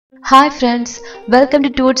Hi friends, welcome to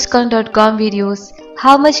tootscon.com videos.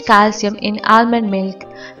 How much calcium in almond milk?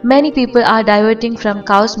 Many people are diverting from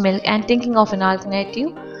cow's milk and thinking of an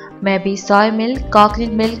alternative, maybe soy milk,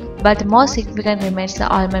 coconut milk, but the most significant remains the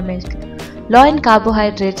almond milk. Low in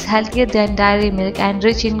carbohydrates, healthier than dairy milk and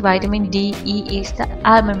rich in vitamin D, E is the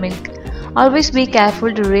almond milk. Always be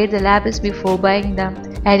careful to read the labels before buying them.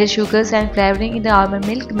 Added sugars and flavoring in the almond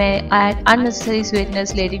milk may add unnecessary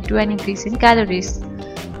sweeteners leading to an increase in calories.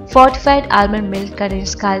 Fortified almond milk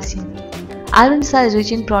contains calcium. Almonds are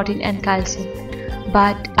rich in protein and calcium,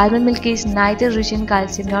 but almond milk is neither rich in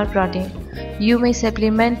calcium nor protein. You may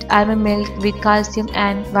supplement almond milk with calcium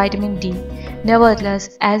and vitamin D.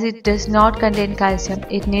 Nevertheless, as it does not contain calcium,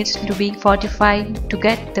 it needs to be fortified to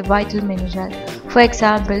get the vital mineral. For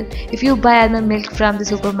example, if you buy almond milk from the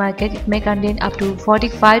supermarket, it may contain up to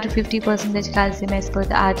 45 to 50% calcium as per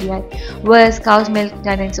the RDI, whereas cow's milk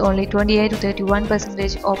contains only 28 to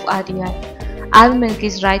 31% of RDI. Almond milk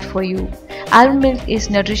is right for you. Almond milk is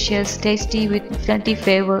nutritious, tasty with plenty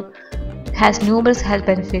flavor, has numerous health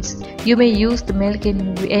benefits. You may use the milk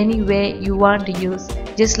in any way you want to use,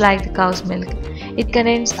 just like the cow's milk. It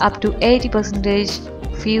contains up to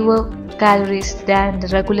 80% fewer calories than the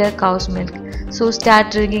regular cow's milk, so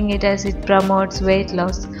start drinking it as it promotes weight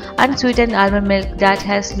loss. Unsweetened almond milk that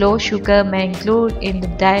has low sugar may include in the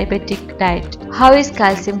diabetic diet. How is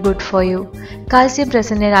calcium good for you? Calcium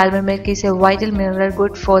present in almond milk is a vital mineral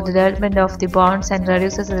good for the development of the bones and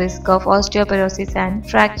reduces the risk of osteoporosis and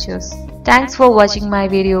fractures. Thanks for watching my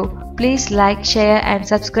video. Please like, share and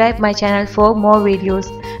subscribe my channel for more videos.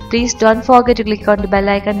 Please don't forget to click on the bell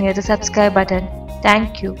icon near the subscribe button.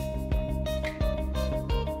 Thank you.